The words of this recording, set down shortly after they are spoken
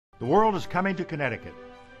The world is coming to Connecticut.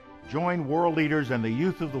 Join world leaders and the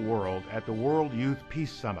youth of the world at the World Youth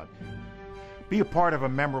Peace Summit. Be a part of a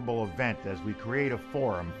memorable event as we create a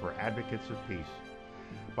forum for advocates of peace.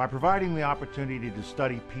 By providing the opportunity to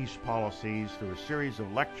study peace policies through a series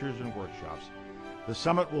of lectures and workshops, the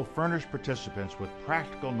summit will furnish participants with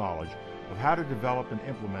practical knowledge of how to develop and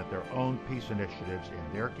implement their own peace initiatives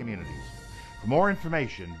in their communities. For more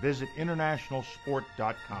information, visit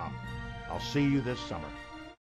internationalsport.com. I'll see you this summer.